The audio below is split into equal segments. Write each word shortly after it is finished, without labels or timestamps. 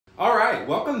All right,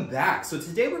 welcome back. So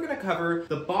today we're gonna cover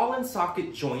the ball and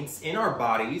socket joints in our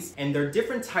bodies and their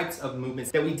different types of movements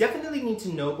that we definitely need to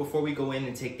know before we go in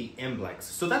and take the MBLEx.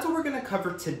 So that's what we're gonna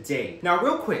cover today. Now,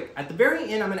 real quick, at the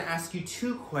very end, I'm gonna ask you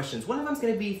two questions. One of them's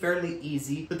gonna be fairly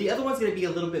easy, but the other one's gonna be a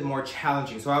little bit more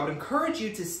challenging. So I would encourage you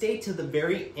to stay to the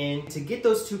very end to get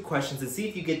those two questions and see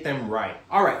if you get them right.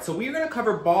 All right, so we're gonna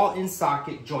cover ball and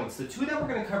socket joints. The two that we're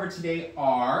gonna cover today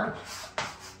are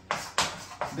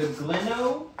the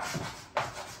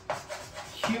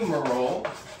glenohumeral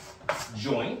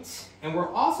joint, and we're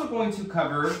also going to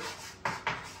cover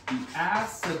the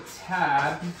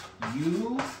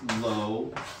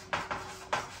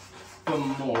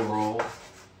acetabulofemoral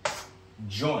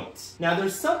joint. Now,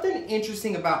 there's something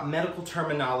interesting about medical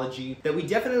terminology that we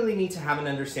definitely need to have an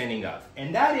understanding of,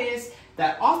 and that is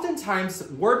that oftentimes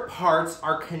word parts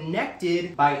are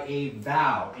connected by a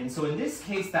vowel. And so in this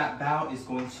case, that vowel is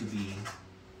going to be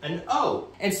an O.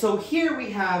 And so here we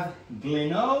have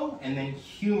gleno and then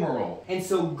humeral. And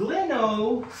so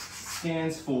gleno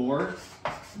stands for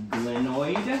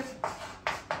glenoid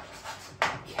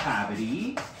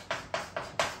cavity,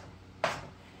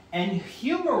 and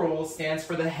humeral stands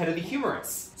for the head of the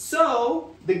humerus.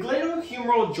 So the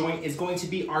glenohumeral joint is going to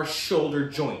be our shoulder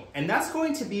joint, and that's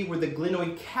going to be where the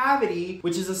glenoid cavity,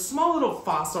 which is a small little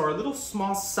fossa or a little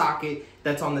small socket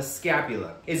that's on the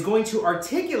scapula, is going to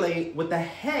articulate with the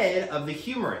head of the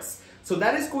humerus. So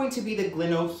that is going to be the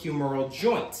glenohumeral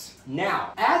joint.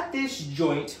 Now, at this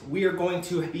joint, we are going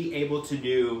to be able to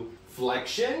do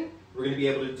flexion, we're going to be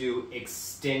able to do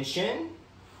extension,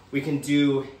 we can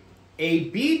do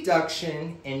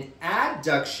abduction and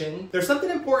adduction. There's something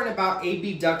important about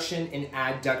abduction and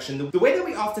adduction. The way that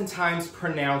we oftentimes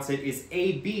pronounce it is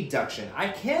abduction. I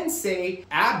can say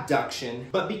abduction,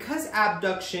 but because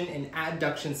abduction and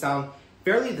adduction sound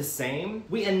fairly the same,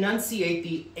 we enunciate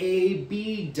the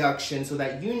abduction so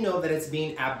that you know that it's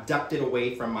being abducted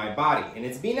away from my body, and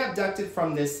it's being abducted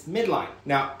from this midline.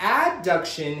 Now,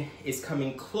 adduction is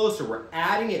coming closer. We're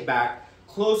adding it back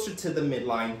closer to the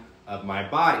midline of my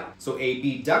body. So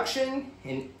abduction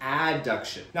and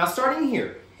adduction. Now, starting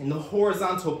here in the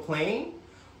horizontal plane,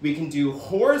 we can do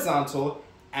horizontal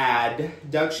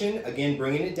adduction, again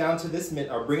bringing it down to this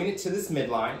bringing it to this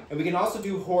midline, and we can also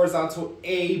do horizontal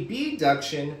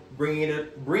abduction,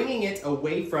 bringing it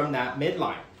away from that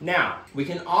midline. Now, we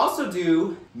can also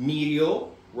do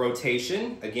medial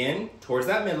rotation, again, towards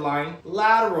that midline,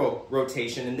 lateral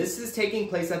rotation, and this is taking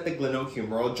place at the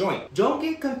glenohumeral joint. Don't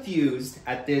get confused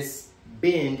at this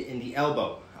bend in the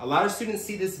elbow. A lot of students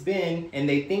see this bend and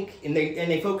they think, and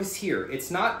they focus here. It's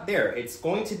not there. It's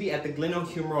going to be at the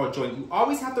glenohumeral joint. You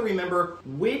always have to remember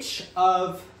which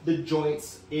of the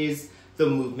joints is the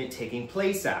movement taking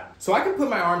place at. So I can put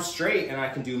my arm straight and I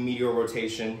can do medial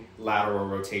rotation, lateral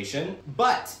rotation.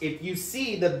 But if you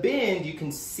see the bend, you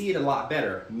can see it a lot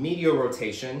better. Medial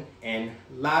rotation and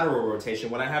lateral rotation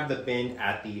when I have the bend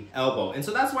at the elbow. And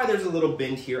so that's why there's a little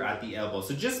bend here at the elbow.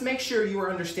 So just make sure you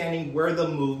are understanding where the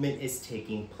movement is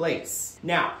taking place.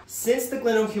 Now, since the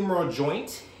glenohumeral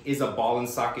joint is a ball and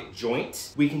socket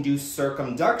joint, we can do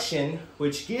circumduction,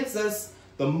 which gives us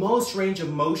the most range of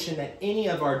motion that any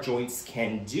of our joints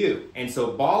can do. And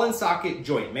so ball and socket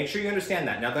joint, make sure you understand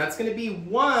that. Now, that's going to be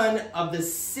one of the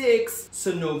 6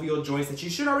 synovial joints that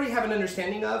you should already have an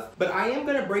understanding of, but I am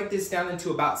going to break this down into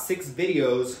about 6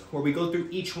 videos where we go through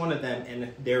each one of them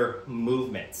and their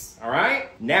movements. All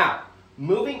right? Now,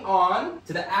 moving on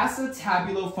to the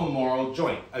acetabulofemoral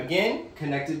joint. Again,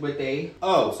 connected with a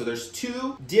O. So there's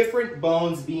 2 different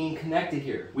bones being connected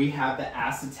here. We have the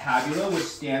acetabula, which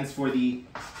stands for the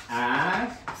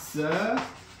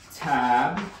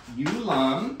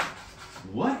acetabulum.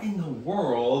 What in the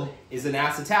world is an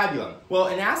acetabulum? Well,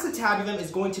 an acetabulum is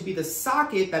going to be the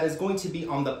socket that is going to be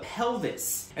on the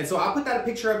pelvis. And so I'll put that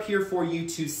picture up here for you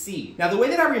to see. Now, the way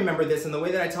that I remember this and the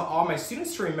way that I tell all my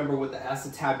students to remember what the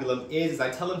acetabulum is I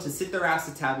tell them to sit their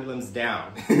acetabulums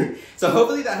down. So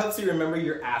hopefully that helps you remember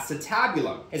your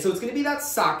acetabulum. And so it's going to be that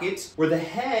socket where the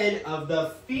head of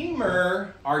the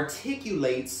femur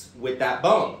articulates with that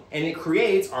bone. And it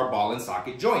creates our ball and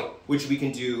socket joint, which we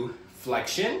can do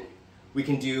flexion, we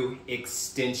can do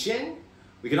extension,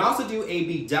 we can also do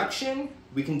abduction,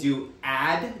 we can do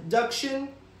adduction.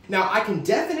 Now, I can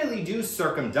definitely do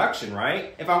circumduction,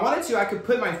 right? If I wanted to, I could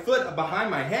put my foot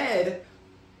behind my head,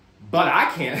 but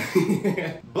I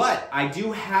can't. But I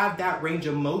do have that range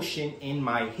of motion in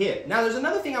my hip. Now, there's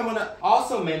another thing I want to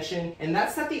also mention, and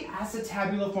that's that the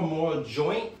acetabulophomoral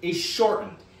joint is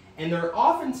shortened. And there are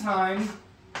oftentimes,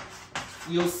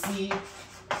 you'll see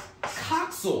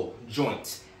coxal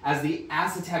joint as the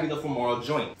acetabulofemoral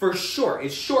joint. For short,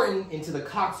 it's shortened into the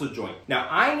coxal joint. Now,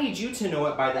 I need you to know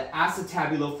it by the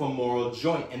acetabulofemoral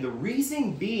joint, and the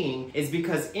reason being is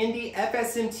because in the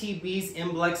FSMTB's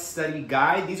MBLEx study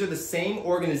guide, these are the same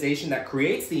organization that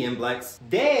creates the MBLEx.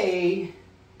 They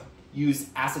use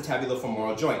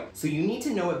acetabulofemoral joint. So you need to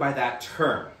know it by that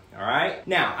term. All right.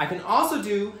 Now, I can also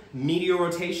do medial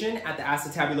rotation at the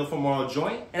acetabulofemoral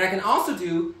joint, and I can also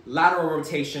do lateral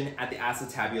rotation at the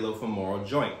acetabulofemoral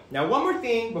joint. Now, one more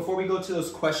thing before we go to those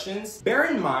questions, bear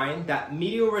in mind that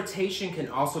medial rotation can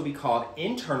also be called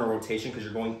internal rotation because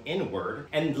you're going inward,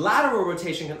 and lateral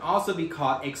rotation can also be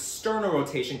called external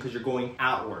rotation because you're going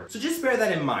outward. So just bear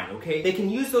that in mind, okay? They can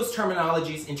use those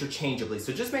terminologies interchangeably,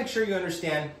 so just make sure you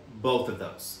understand both of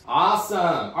those. Awesome.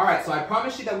 All right, so I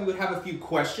promised you that we would have a few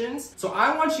questions. So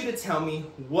I want you to tell me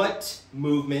what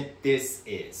movement this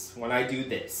is when I do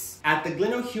this. At the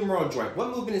glenohumeral joint, what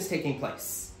movement is taking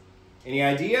place? Any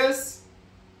ideas?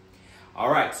 All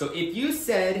right, so if you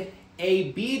said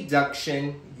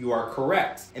abduction, you are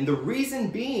correct. And the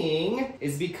reason being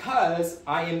is because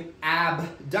I am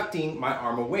abducting my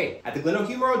arm away at the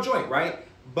glenohumeral joint, right?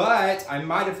 But I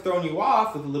might have thrown you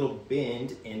off with a little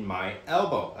bend in my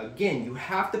elbow. Again, you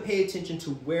have to pay attention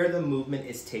to where the movement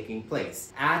is taking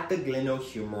place, at the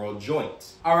glenohumeral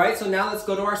joint. All right, so now let's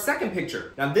go to our second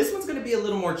picture. Now this one's gonna be a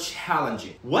little more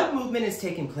challenging. What movement is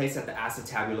taking place at the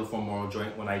acetabulofemoral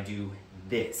joint when I do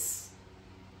this?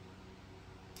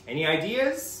 Any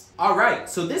ideas? All right,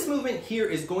 so this movement here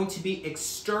is going to be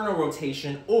external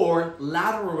rotation or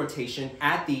lateral rotation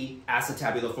at the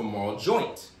acetabulofemoral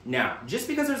joint. Now, just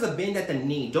because there's a bend at the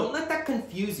knee, don't let that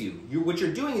confuse you. What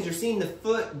you're doing is you're seeing the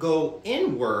foot go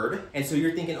inward, and so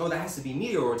you're thinking, oh, that has to be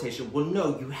medial rotation. Well,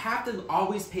 no, you have to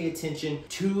always pay attention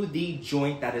to the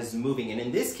joint that is moving. And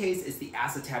in this case, it's the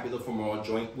acetabulofemoral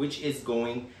joint, which is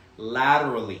going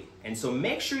laterally. And so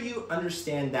make sure you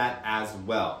understand that as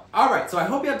well. All right, so I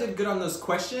hope you all did good on those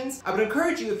questions. I would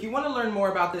encourage you, if you want to learn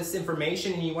more about this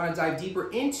information and you want to dive deeper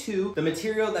into the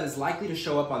material that is likely to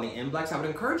show up on the MBLEx, I would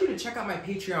encourage you to check out my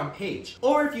Patreon page.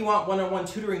 Or if you want one-on-one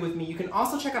tutoring with me, you can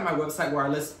also check out my website where I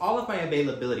list all of my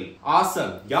availability.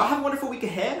 Awesome. Y'all have a wonderful week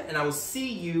ahead, and I will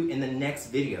see you in the next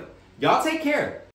video. Y'all take care.